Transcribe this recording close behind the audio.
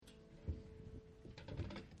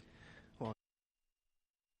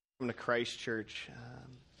Welcome to Christ Church.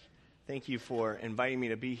 Thank you for inviting me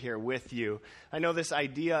to be here with you. I know this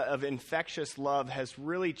idea of infectious love has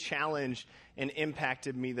really challenged and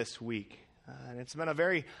impacted me this week. And it's been a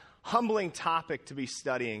very humbling topic to be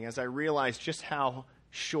studying as I realize just how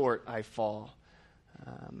short I fall.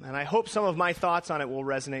 And I hope some of my thoughts on it will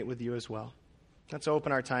resonate with you as well. Let's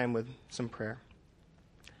open our time with some prayer.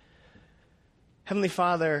 Heavenly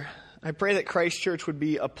Father, I pray that Christ Church would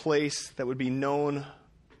be a place that would be known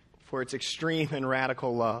for its extreme and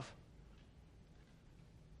radical love.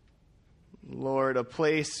 Lord, a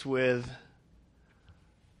place with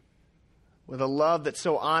a love that's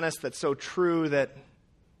so honest, that's so true, that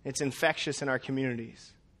it's infectious in our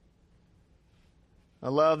communities. A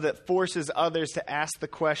love that forces others to ask the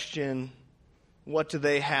question, what do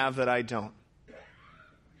they have that I don't?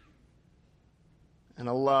 And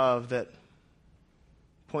a love that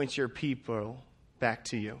points your people back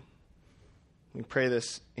to you. We pray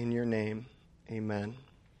this in your name. Amen.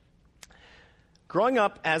 Growing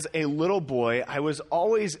up as a little boy, I was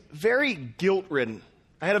always very guilt-ridden.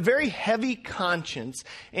 I had a very heavy conscience,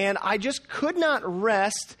 and I just could not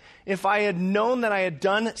rest if I had known that I had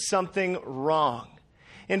done something wrong.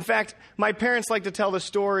 In fact, my parents like to tell the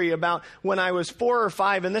story about when I was 4 or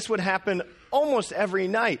 5, and this would happen almost every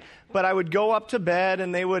night. But I would go up to bed,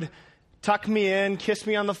 and they would tuck me in, kiss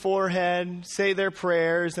me on the forehead, say their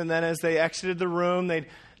prayers, and then as they exited the room, they'd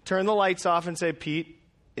turn the lights off and say, "Pete,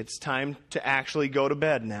 it's time to actually go to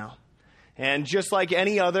bed now." And just like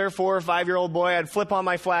any other 4 or 5-year-old boy, I'd flip on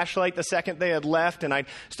my flashlight the second they had left, and I'd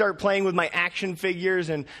start playing with my action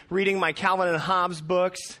figures and reading my Calvin and Hobbes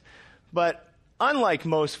books. But unlike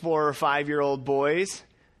most 4 or 5-year-old boys,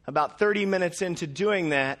 about 30 minutes into doing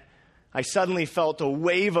that, I suddenly felt a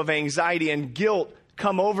wave of anxiety and guilt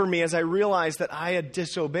come over me as I realized that I had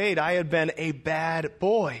disobeyed. I had been a bad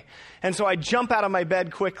boy. And so I'd jump out of my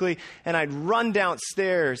bed quickly, and I'd run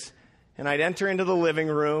downstairs, and I'd enter into the living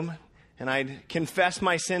room, and I'd confess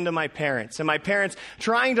my sin to my parents. And my parents,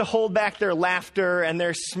 trying to hold back their laughter and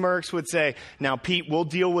their smirks, would say, "Now, Pete, we'll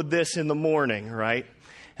deal with this in the morning," right?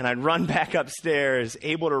 And I'd run back upstairs,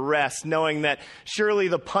 able to rest, knowing that surely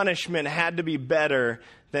the punishment had to be better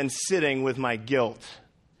than sitting with my guilt.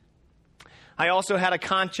 I also had a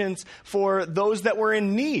conscience for those that were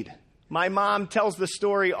in need. My mom tells the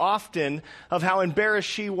story often of how embarrassed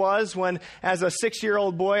she was when, as a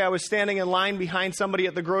 6-year-old boy, I was standing in line behind somebody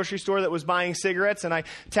at the grocery store that was buying cigarettes, and I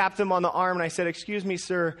tapped them on the arm and I said, "Excuse me,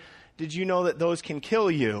 sir, did you know that those can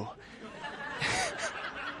kill you?"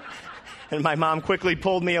 And my mom quickly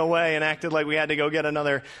pulled me away and acted like we had to go get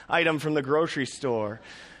another item from the grocery store.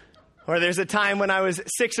 Or there's a time when I was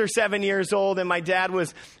 6 or 7 years old and my dad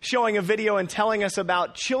was showing a video and telling us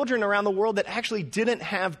about children around the world that actually didn't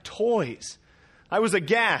have toys. I was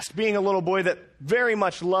aghast, being a little boy that very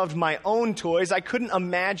much loved my own toys. I couldn't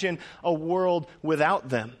imagine a world without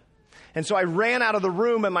them. And so I ran out of the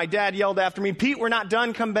room and my dad yelled after me, "Pete, we're not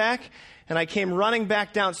done, come back." And I came running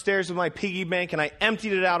back downstairs with my piggy bank and I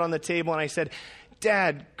emptied it out on the table and I said,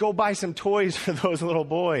 "Dad, go buy some toys for those little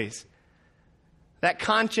boys." That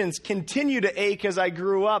conscience continued to ache as I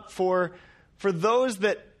grew up for those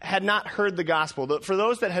that had not heard the gospel, for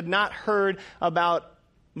those that had not heard about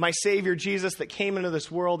my Savior Jesus that came into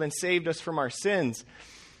this world and saved us from our sins.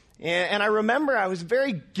 And I remember I was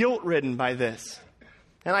very guilt-ridden by this.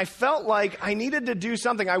 And I felt like I needed to do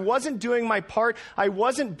something. I wasn't doing my part. I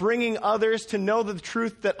wasn't bringing others to know the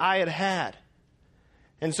truth that I had had.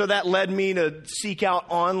 And so that led me to seek out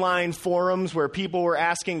online forums where people were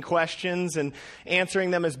asking questions and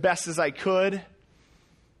answering them as best as I could.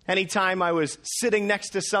 Anytime I was sitting next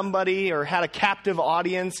to somebody or had a captive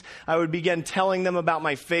audience, I would begin telling them about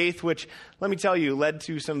my faith, which, let me tell you, led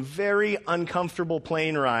to some very uncomfortable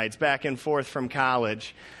plane rides back and forth from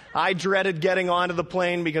college. I dreaded getting onto the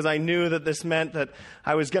plane because I knew that this meant that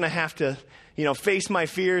I was going to have to, face my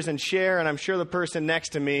fears and share, and I'm sure the person next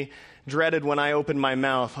to me dreaded when I opened my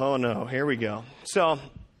mouth. Oh no, here we go.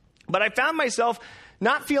 But I found myself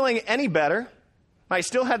not feeling any better. I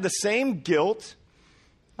still had the same guilt.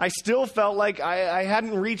 I still felt like I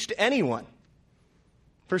hadn't reached anyone.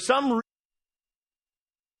 For some reason.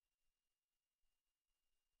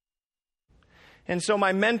 And so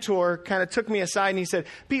my mentor kind of took me aside and he said,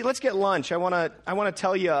 "Pete, let's get lunch. I want to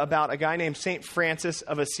tell you about a guy named St. Francis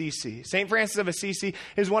of Assisi." St. Francis of Assisi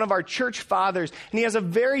is one of our church fathers, and he has a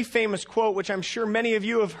very famous quote, which I'm sure many of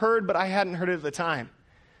you have heard, but I hadn't heard it at the time.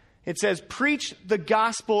 It says, "Preach the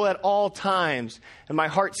gospel at all times." And my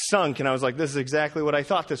heart sunk, and I was like, this is exactly what I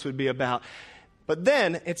thought this would be about. But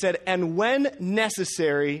then it said, "And when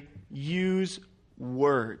necessary, use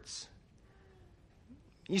words."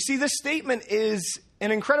 You see, this statement is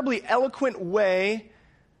an incredibly eloquent way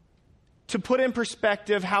to put in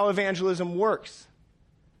perspective how evangelism works.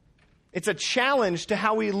 It's a challenge to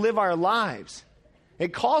how we live our lives.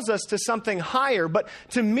 It calls us to something higher, but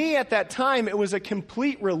to me at that time, it was a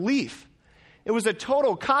complete relief. It was a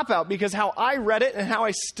total cop-out because how I read it and how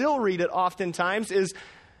I still read it oftentimes is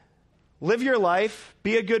live your life,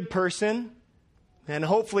 be a good person, and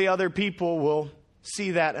hopefully other people will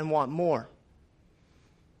see that and want more.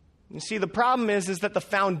 You see, the problem is that the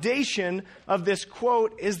foundation of this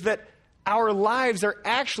quote is that our lives are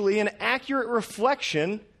actually an accurate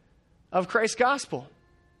reflection of Christ's gospel.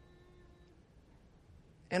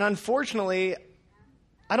 And unfortunately,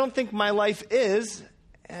 I don't think my life is,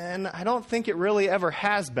 and I don't think it really ever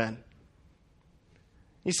has been.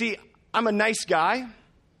 You see, I'm a nice guy.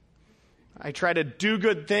 I try to do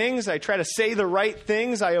good things. I try to say the right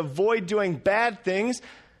things. I avoid doing bad things.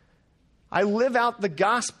 I live out the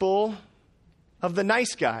gospel of the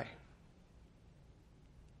nice guy.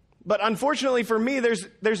 But unfortunately for me,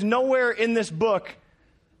 there's nowhere in this book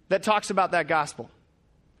that talks about that gospel.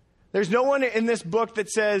 There's no one in this book that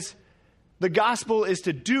says the gospel is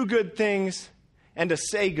to do good things and to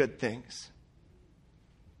say good things.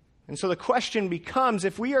 And so the question becomes,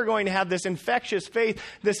 if we are going to have this infectious faith,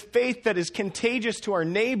 this faith that is contagious to our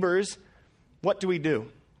neighbors, what do we do?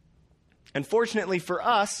 And fortunately for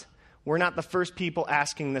us, we're not the first people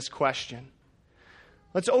asking this question.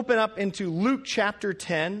 Let's open up into Luke chapter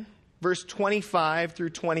 10, verse 25 through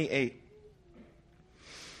 28.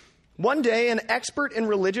 One day, an expert in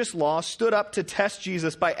religious law stood up to test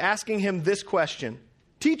Jesus by asking him this question: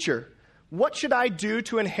 "Teacher, what should I do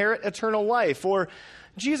to inherit eternal life?" Or,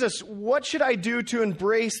 "Jesus, what should I do to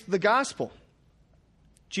embrace the gospel?"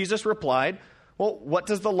 Jesus replied, "Well, what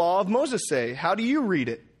does the law of Moses say? How do you read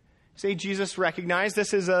it?" See, Jesus recognized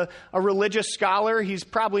this is a religious scholar. He's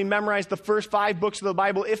probably memorized the first 5 books of the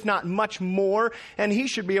Bible, if not much more, and he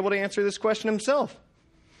should be able to answer this question himself.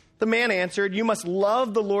 The man answered, "You must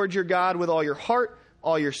love the Lord your God with all your heart,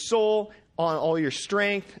 all your soul, all your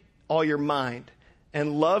strength, all your mind,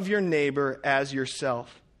 and love your neighbor as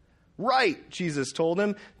yourself." "Right," Jesus told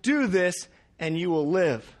him, "do this and you will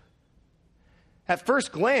live." At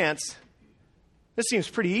first glance, this seems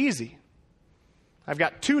pretty easy. I've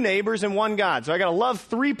got 2 neighbors and 1 God, so I got to love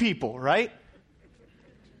 3 people, right?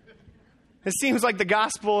 It seems like the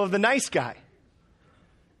gospel of the nice guy.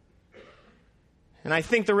 And I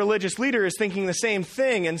think the religious leader is thinking the same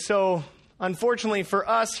thing, and so unfortunately for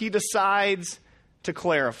us, he decides to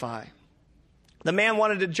clarify. The man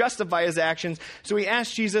wanted to justify his actions, so he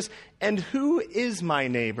asked Jesus, "And who is my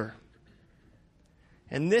neighbor?"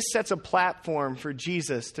 And this sets a platform for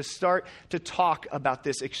Jesus to start to talk about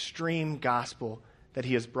this extreme gospel that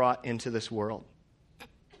he has brought into this world.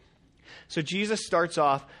 So Jesus starts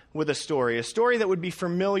off with a story that would be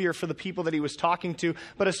familiar for the people that he was talking to,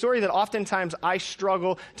 but a story that oftentimes I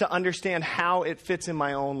struggle to understand how it fits in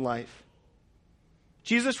my own life.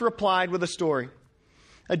 Jesus replied with a story.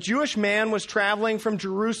 A Jewish man was traveling from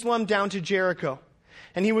Jerusalem down to Jericho,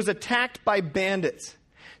 and he was attacked by bandits.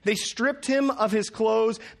 They stripped him of his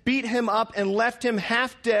clothes, beat him up, and left him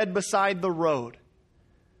half dead beside the road.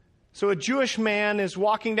 So a Jewish man is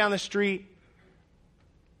walking down the street.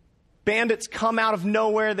 Bandits come out of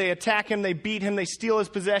nowhere. They attack him. They beat him. They steal his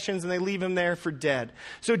possessions, and they leave him there for dead.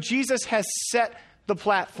 So Jesus has set the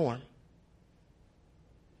platform.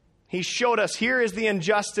 He showed us here is the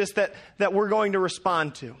injustice that we're going to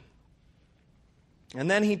respond to. And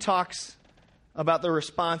then he talks about the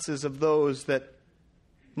responses of those that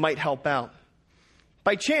might help out.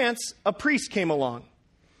 By chance, a priest came along.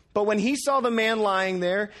 But when he saw the man lying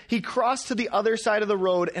there, he crossed to the other side of the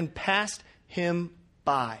road and passed him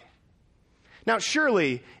by. Now,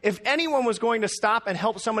 surely, if anyone was going to stop and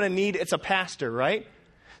help someone in need, it's a pastor, right?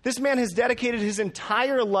 This man has dedicated his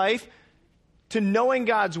entire life to knowing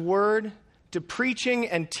God's word, to preaching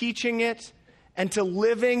and teaching it, and to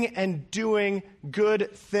living and doing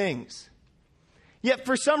good things. Yet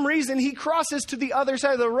for some reason, he crosses to the other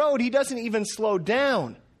side of the road. He doesn't even slow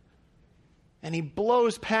down. And he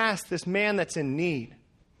blows past this man that's in need.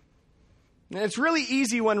 And it's really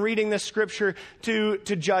easy when reading this scripture to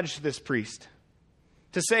judge this priest.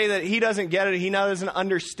 To say that he doesn't get it, he doesn't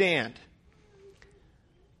understand.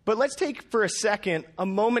 But let's take for a second a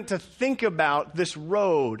moment to think about this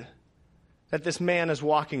road that this man is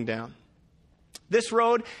walking down. This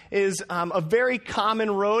road is a very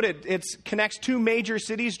common road. It connects 2 major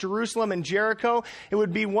cities, Jerusalem and Jericho. It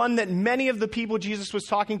would be one that many of the people Jesus was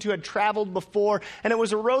talking to had traveled before, and it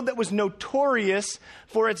was a road that was notorious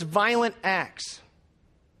for its violent acts.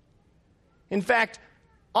 In fact,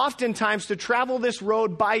 oftentimes to travel this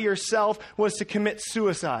road by yourself was to commit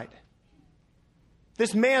suicide.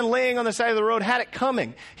 This man laying on the side of the road had it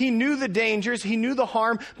coming. He knew the dangers, he knew the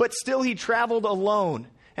harm, but still he traveled alone.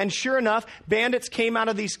 And sure enough, bandits came out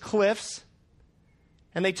of these cliffs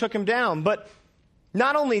and they took him down. But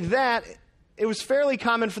not only that, it was fairly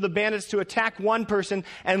common for the bandits to attack one person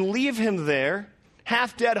and leave him there,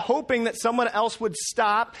 half dead, hoping that someone else would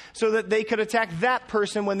stop so that they could attack that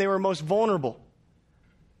person when they were most vulnerable.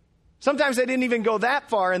 Sometimes they didn't even go that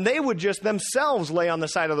far, and they would just themselves lay on the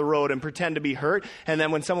side of the road and pretend to be hurt. And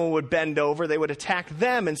then when someone would bend over, they would attack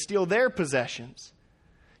them and steal their possessions.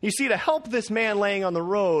 You see, to help this man laying on the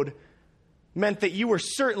road meant that you were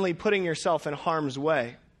certainly putting yourself in harm's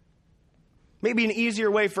way. Maybe an easier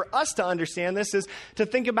way for us to understand this is to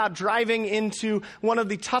think about driving into one of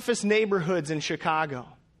the toughest neighborhoods in Chicago.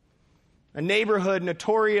 A neighborhood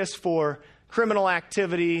notorious for criminal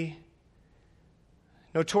activity,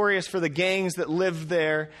 notorious for the gangs that live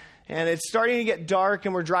there. And it's starting to get dark,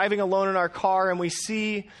 and we're driving alone in our car, and we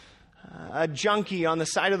see a junkie on the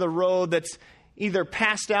side of the road that's either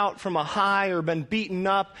passed out from a high or been beaten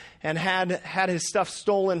up and had his stuff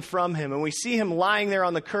stolen from him. And we see him lying there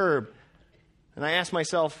on the curb. And I ask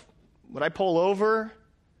myself, would I pull over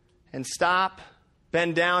and stop,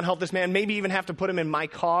 bend down, help this man, maybe even have to put him in my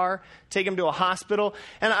car, take him to a hospital?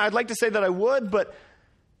 And I'd like to say that I would, but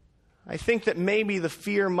I think that maybe the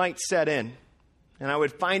fear might set in, and I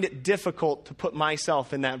would find it difficult to put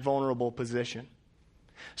myself in that vulnerable position.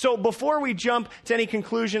 So before we jump to any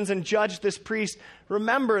conclusions and judge this priest,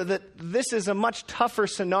 remember that this is a much tougher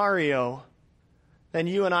scenario than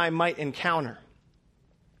you and I might encounter.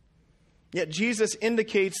 Yet Jesus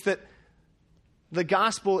indicates that the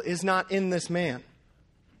gospel is not in this man.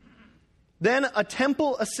 Then a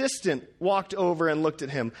temple assistant walked over and looked at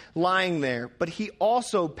him, lying there, but he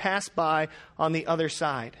also passed by on the other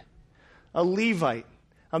side. A Levite,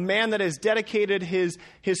 a man that has dedicated his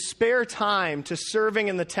spare time to serving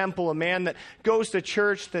in the temple, a man that goes to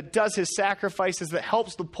church, that does his sacrifices, that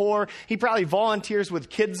helps the poor. He probably volunteers with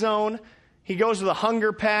Kid Zone. He goes to the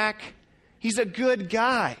hunger pack. He's a good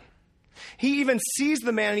guy. He even sees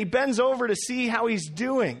the man and he bends over to see how he's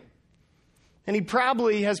doing. And he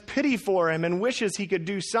probably has pity for him and wishes he could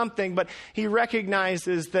do something, but he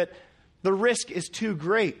recognizes that the risk is too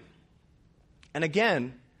great. And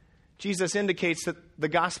again, Jesus indicates that the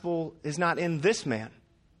gospel is not in this man.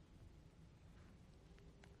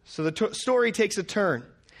 So the story takes a turn.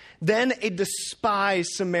 Then a despised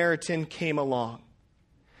Samaritan came along.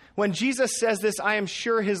 When Jesus says this, I am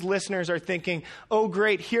sure his listeners are thinking, oh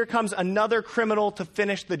great, here comes another criminal to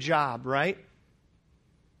finish the job, right?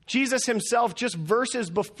 Jesus himself, just verses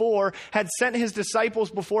before, had sent his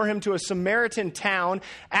disciples before him to a Samaritan town,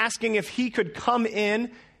 asking if he could come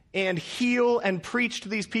in and heal and preach to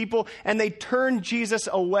these people. And they turned Jesus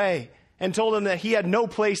away and told him that he had no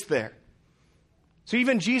place there. So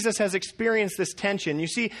even Jesus has experienced this tension. You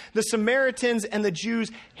see, the Samaritans and the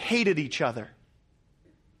Jews hated each other.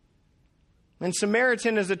 And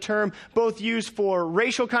Samaritan is a term both used for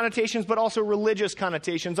racial connotations, but also religious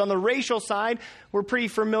connotations. On the racial side, we're pretty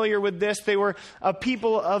familiar with this. They were a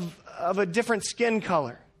people of a different skin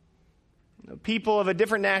color. People of a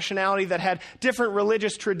different nationality that had different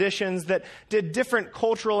religious traditions, that did different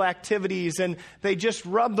cultural activities, and they just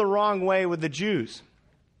rubbed the wrong way with the Jews.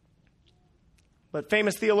 But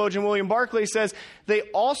famous theologian William Barclay says they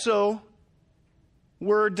also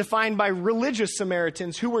were defined by religious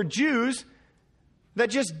Samaritans who were Jews that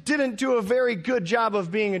just didn't do a very good job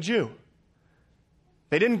of being a Jew.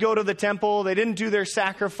 They didn't go to the temple. They didn't do their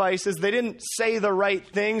sacrifices. They didn't say the right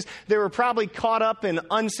things. They were probably caught up in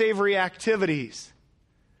unsavory activities.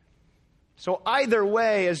 So either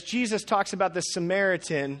way, as Jesus talks about the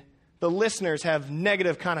Samaritan, the listeners have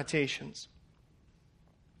negative connotations.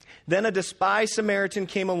 Then a despised Samaritan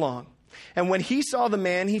came along, and when he saw the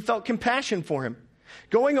man, he felt compassion for him.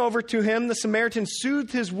 Going over to him, the Samaritan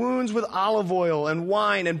soothed his wounds with olive oil and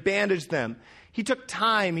wine and bandaged them. He took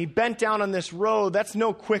time. He bent down on this road. That's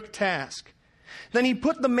no quick task. Then he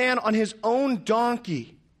put the man on his own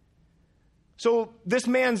donkey. So this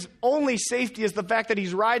man's only safety is the fact that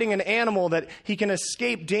he's riding an animal that he can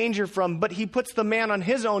escape danger from, but he puts the man on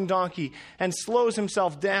his own donkey and slows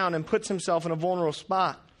himself down and puts himself in a vulnerable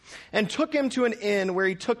spot, and took him to an inn where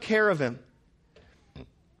he took care of him.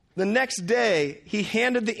 The next day, he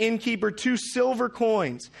handed the innkeeper 2 silver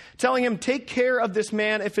coins, telling him, take care of this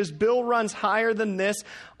man. If his bill runs higher than this,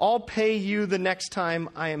 I'll pay you the next time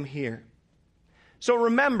I am here. So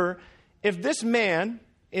remember, if this man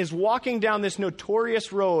is walking down this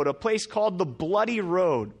notorious road, a place called the Bloody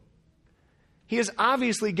Road, He is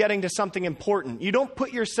obviously getting to something important. You don't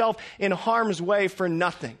put yourself in harm's way for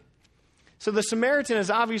nothing. So the Samaritan is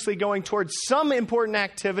obviously going towards some important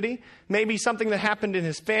activity, maybe something that happened in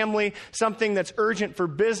his family, something that's urgent for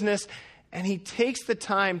business, and he takes the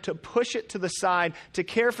time to push it to the side to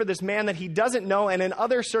care for this man that he doesn't know, and in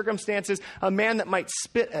other circumstances, a man that might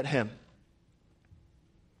spit at him.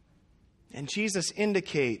 And Jesus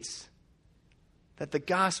indicates that the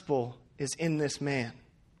gospel is in this man.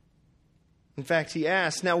 In fact, he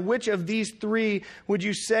asks, "Now which of these three would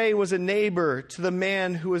you say was a neighbor to the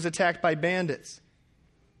man who was attacked by bandits?"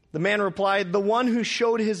 The man replied, "The one who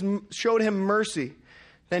showed him mercy."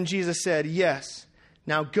 Then Jesus said, "Yes,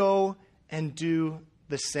 now go and do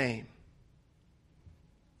the same."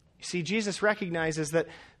 You see, Jesus recognizes that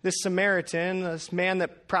this Samaritan, this man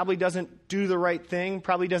that probably doesn't do the right thing,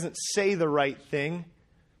 probably doesn't say the right thing,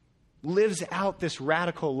 lives out this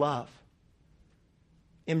radical love.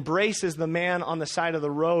 Embraces the man on the side of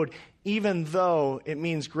the road, even though it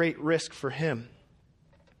means great risk for him.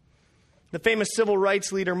 The famous civil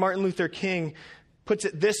rights leader Martin Luther King puts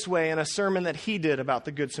it this way in a sermon that he did about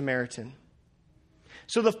the Good Samaritan.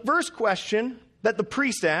 So the first question that the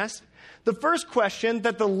priest asked, the first question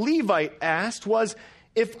that the Levite asked was,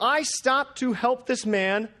 if I stop to help this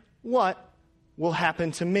man, what will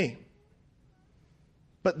happen to me?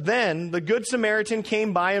 But then the Good Samaritan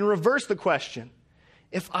came by and reversed the question.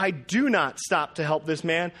 If I do not stop to help this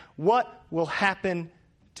man, what will happen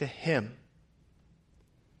to him?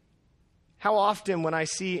 How often when I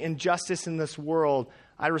see injustice in this world,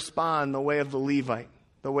 I respond the way of the Levite,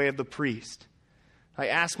 the way of the priest. I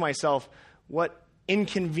ask myself, what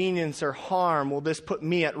inconvenience or harm will this put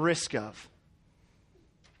me at risk of?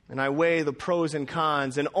 And I weigh the pros and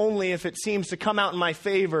cons, and only if it seems to come out in my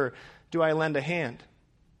favor do I lend a hand.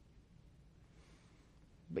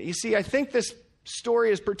 But you see, I think this story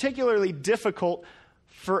is particularly difficult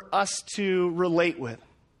for us to relate with.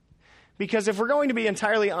 Because if we're going to be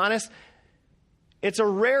entirely honest, it's a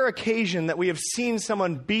rare occasion that we have seen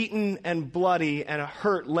someone beaten and bloody and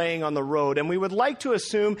hurt laying on the road. And we would like to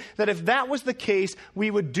assume that if that was the case, we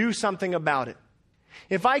would do something about it.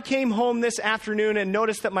 If I came home this afternoon and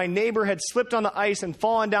noticed that my neighbor had slipped on the ice and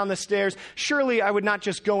fallen down the stairs, surely I would not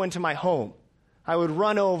just go into my home. I would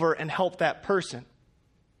run over and help that person.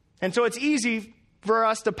 And so it's easy for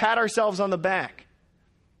us to pat ourselves on the back.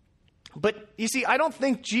 But you see, I don't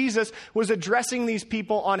think Jesus was addressing these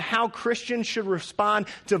people on how Christians should respond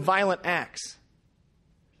to violent acts,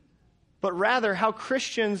 but rather how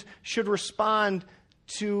Christians should respond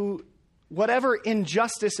to whatever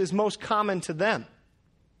injustice is most common to them.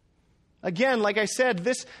 Again, like I said,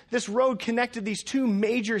 this road connected these two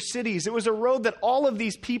major cities. It was a road that all of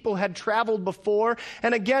these people had traveled before.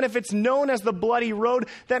 And again, if it's known as the Bloody Road,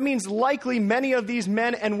 that means likely many of these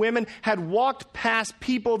men and women had walked past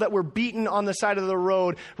people that were beaten on the side of the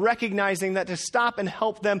road, recognizing that to stop and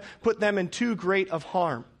help them put them in too great of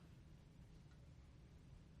harm.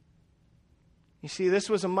 You see, this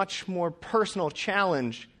was a much more personal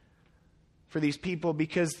challenge for these people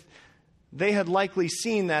because they had likely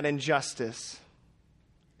seen that injustice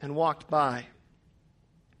and walked by.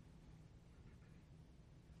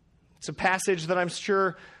 It's a passage that I'm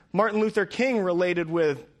sure Martin Luther King related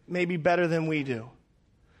with maybe better than we do.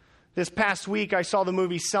 This past week, I saw the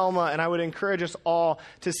movie Selma, and I would encourage us all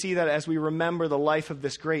to see that as we remember the life of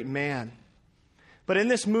this great man. But in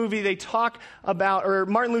this movie, they talk about, or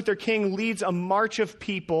Martin Luther King leads a march of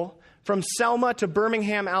people from Selma to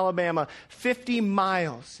Birmingham, Alabama, 50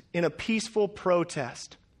 miles in a peaceful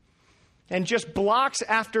protest. And just blocks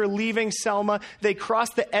after leaving Selma, they cross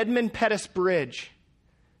the Edmund Pettus Bridge.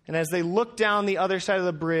 And as they look down the other side of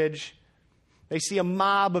the bridge, they see a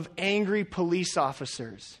mob of angry police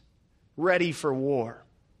officers ready for war.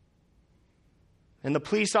 And the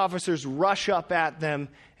police officers rush up at them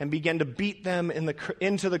and begin to beat them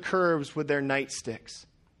into the curbs with their nightsticks.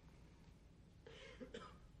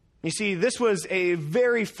 You see, this was a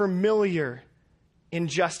very familiar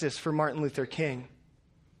injustice for Martin Luther King.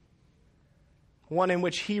 One in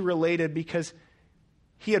which he related because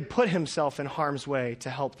he had put himself in harm's way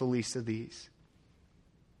to help the least of these.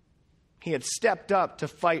 He had stepped up to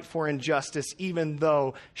fight for injustice, even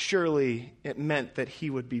though surely it meant that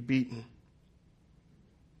he would be beaten.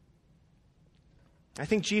 I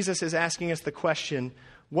think Jesus is asking us the question,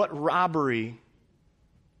 what robbery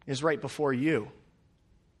is right before you?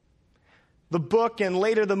 The book and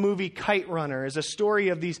later the movie Kite Runner is a story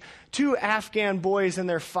of these two Afghan boys and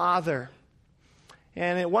their father.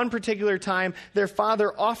 And at one particular time, their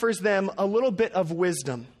father offers them a little bit of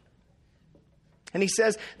wisdom. And he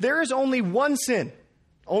says, there is only one sin,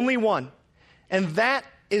 only one, and that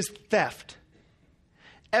is theft.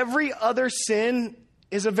 Every other sin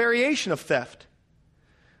is a variation of theft.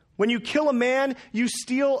 When you kill a man, you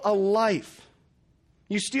steal a life.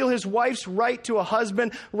 You steal his wife's right to a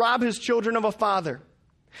husband, rob his children of a father.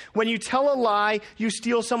 When you tell a lie, you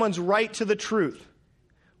steal someone's right to the truth.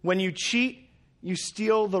 When you cheat, you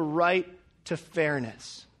steal the right to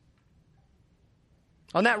fairness.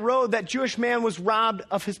 On that road, that Jewish man was robbed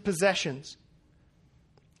of his possessions.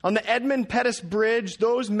 On the Edmund Pettus Bridge,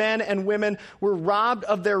 those men and women were robbed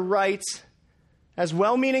of their rights as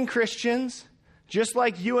well-meaning Christians, just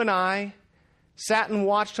like you and I, sat and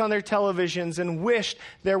watched on their televisions and wished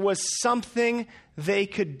there was something they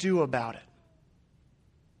could do about it.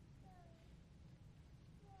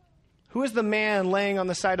 Who is the man laying on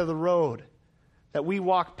the side of the road that we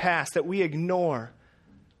walk past, that we ignore?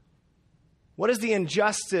 What is the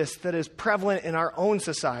injustice that is prevalent in our own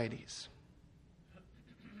societies?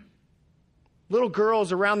 Little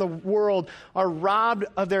girls around the world are robbed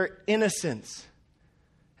of their innocence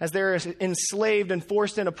as they're enslaved and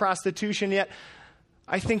forced into prostitution, yet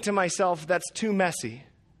I think to myself, that's too messy.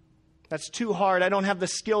 That's too hard. I don't have the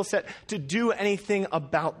skill set to do anything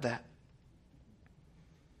about that.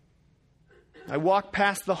 I walk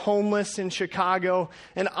past the homeless in Chicago,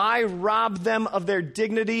 and I rob them of their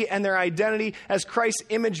dignity and their identity as Christ's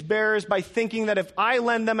image bearers by thinking that if I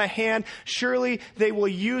lend them a hand, surely they will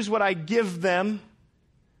use what I give them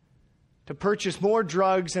to purchase more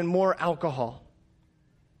drugs and more alcohol.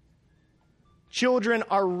 Children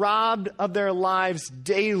are robbed of their lives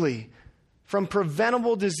daily from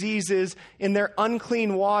preventable diseases in their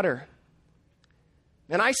unclean water.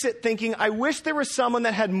 And I sit thinking, I wish there was someone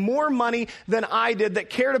that had more money than I did that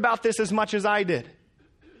cared about this as much as I did.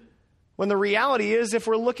 When the reality is, if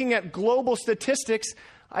we're looking at global statistics,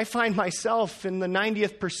 I find myself in the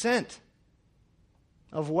 90th percent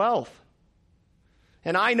of wealth.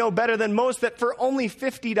 And I know better than most that for only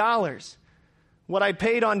 $50, what I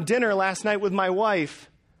paid on dinner last night with my wife,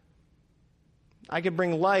 I could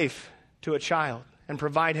bring life to a child and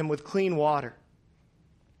provide him with clean water.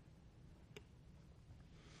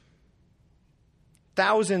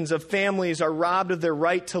 Thousands of families are robbed of their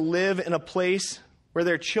right to live in a place where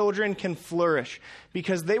their children can flourish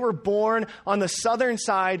because they were born on the southern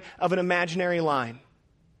side of an imaginary line.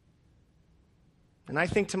 And I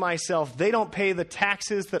think to myself, they don't pay the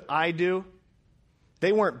taxes that I do.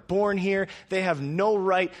 They weren't born here. They have no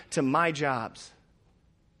right to my jobs.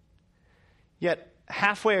 Yet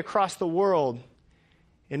halfway across the world,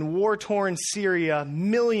 in war-torn Syria,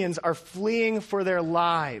 millions are fleeing for their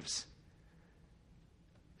lives.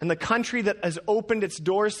 And the country that has opened its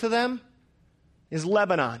doors to them is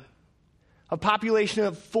Lebanon, a population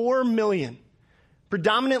of 4 million,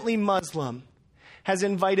 predominantly Muslim, has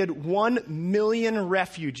invited 1 million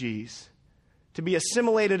refugees to be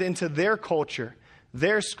assimilated into their culture,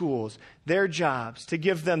 their schools, their jobs, to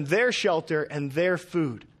give them their shelter and their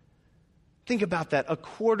food. Think about that. A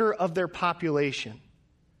quarter of their population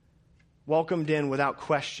welcomed in without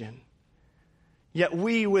question. Yet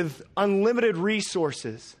we, with unlimited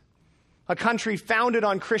resources, a country founded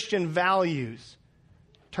on Christian values,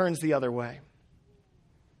 turns the other way.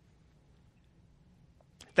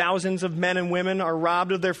 Thousands of men and women are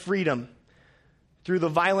robbed of their freedom through the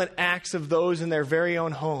violent acts of those in their very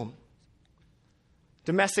own home.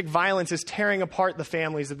 Domestic violence is tearing apart the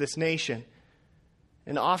families of this nation.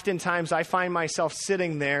 And oftentimes I find myself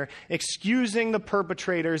sitting there excusing the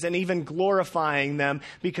perpetrators and even glorifying them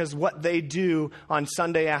because what they do on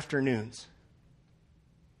Sunday afternoons.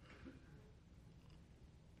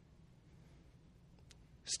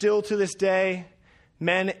 Still to this day,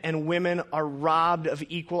 men and women are robbed of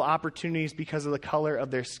equal opportunities because of the color of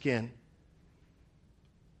their skin.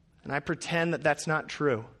 And I pretend that that's not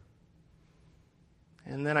true.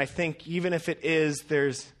 And then I think even if it is,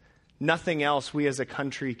 there's nothing else we as a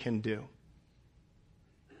country can do.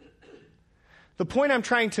 The point I'm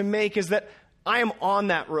trying to make is that I am on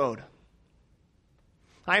that road.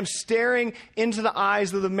 I am staring into the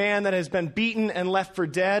eyes of the man that has been beaten and left for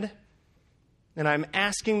dead, and I'm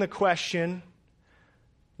asking the question,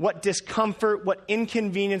 what discomfort, what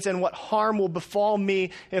inconvenience, and what harm will befall me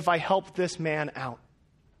if I help this man out?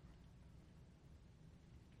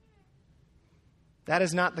 That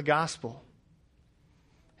is not the gospel.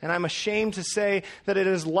 And I'm ashamed to say that it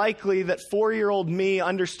is likely that 4-year-old me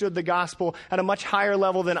understood the gospel at a much higher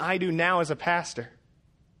level than I do now as a pastor.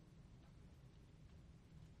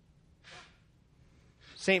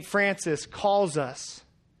 St. Francis calls us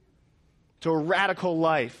to a radical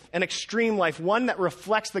life, an extreme life, one that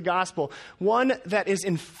reflects the gospel, one that is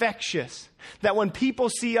infectious, that when people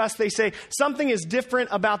see us, they say, something is different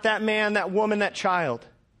about that man, that woman, that child.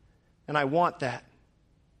 And I want that.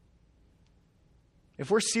 if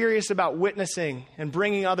we're serious about witnessing and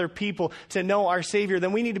bringing other people to know our Savior,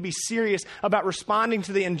 then we need to be serious about responding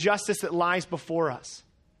to the injustice that lies before us.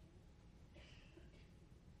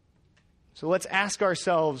 So let's ask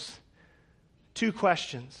ourselves 2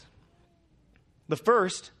 questions. The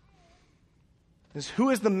first is, who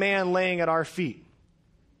is the man laying at our feet?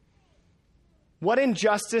 What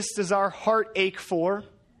injustice does our heart ache for?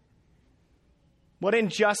 What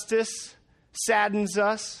injustice saddens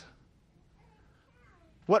us?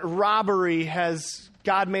 What robbery has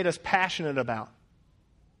God made us passionate about?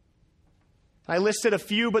 I listed a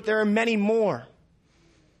few, but there are many more.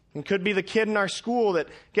 It could be the kid in our school that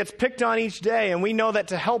gets picked on each day, and we know that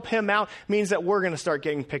to help him out means that we're going to start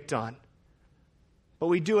getting picked on. But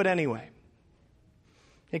we do it anyway.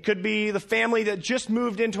 It could be the family that just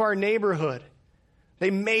moved into our neighborhood.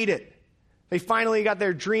 They made it. They finally got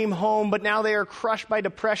their dream home, but now they are crushed by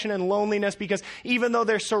depression and loneliness because even though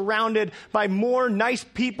they're surrounded by more nice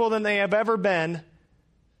people than they have ever been,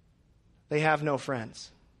 they have no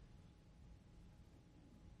friends.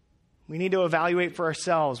 We need to evaluate for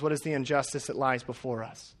ourselves what is the injustice that lies before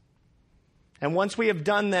us. And once we have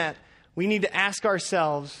done that, we need to ask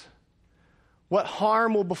ourselves, what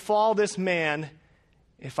harm will befall this man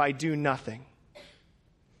if I do nothing?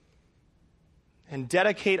 And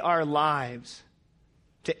dedicate our lives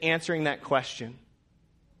to answering that question.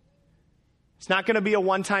 It's not going to be a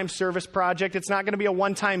one-time service project. It's not going to be a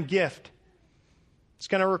one-time gift. It's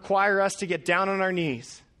going to require us to get down on our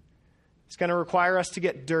knees. It's going to require us to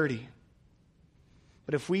get dirty.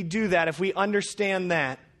 But if we do that, if we understand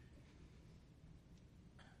that,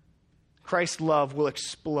 Christ's love will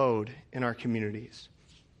explode in our communities.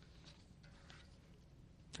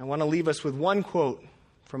 I want to leave us with one quote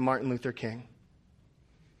from Martin Luther King.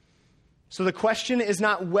 So the question is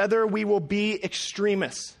not whether we will be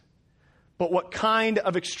extremists, but what kind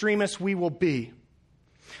of extremists we will be.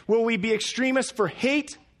 Will we be extremists for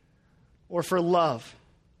hate or for love?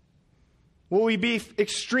 Will we be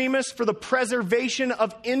extremists for the preservation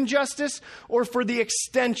of injustice or for the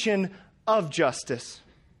extension of justice?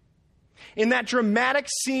 In that dramatic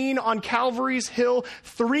scene on Calvary's Hill,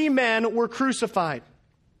 3 men were crucified.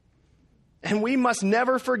 And we must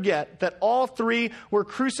never forget that all 3 were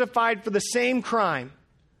crucified for the same crime,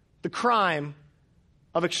 the crime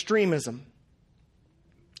of extremism.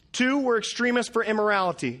 2 were extremists for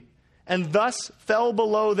immorality, and thus fell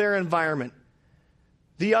below their environment.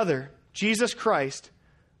 The other, Jesus Christ,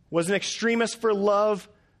 was an extremist for love,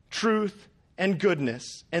 truth, and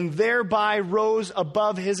goodness, and thereby rose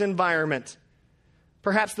above his environment.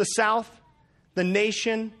 Perhaps the South, the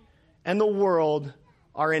nation, and the world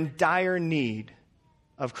are in dire need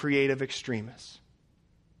of creative extremists.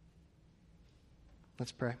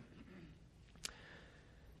 Let's pray.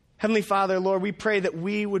 Heavenly Father, Lord, we pray that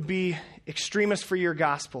we would be extremists for your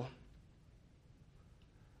gospel.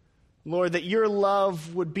 Lord, that your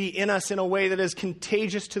love would be in us in a way that is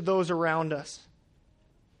contagious to those around us.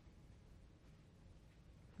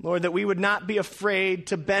 Lord, that we would not be afraid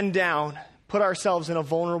to bend down, put ourselves in a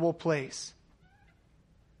vulnerable place,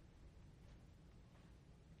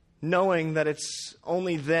 knowing that it's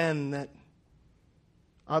only then that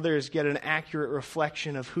others get an accurate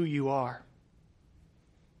reflection of who you are.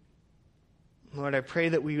 Lord, I pray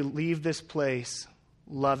that we leave this place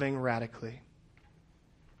loving radically.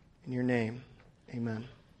 In your name, amen.